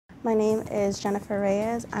My name is Jennifer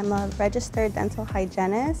Reyes. I'm a registered dental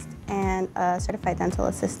hygienist and a certified dental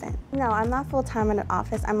assistant. No, I'm not full-time in an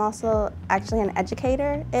office. I'm also actually an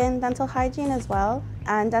educator in dental hygiene as well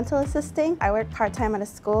and dental assisting. I work part-time at a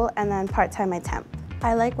school and then part-time I temp.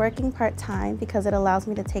 I like working part-time because it allows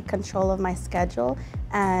me to take control of my schedule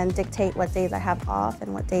and dictate what days I have off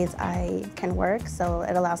and what days I can work, so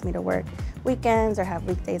it allows me to work weekends or have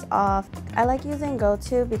weekdays off. I like using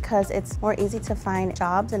GoTo because it's more easy to find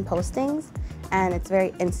jobs and postings, and it's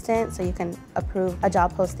very instant, so you can approve a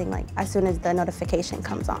job posting like as soon as the notification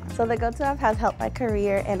comes on. So the GoTo app has helped my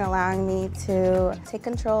career in allowing me to take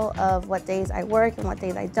control of what days I work and what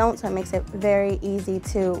days I don't, so it makes it very easy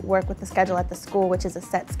to work with the schedule at the school, which is a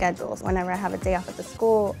set schedule. So whenever I have a day off at the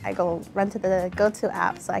school, I go run to the GoTo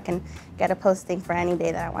app so I can get a posting for any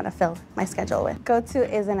day that I want to fill my schedule with. GoTo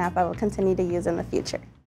is an app I will continue to use in the future.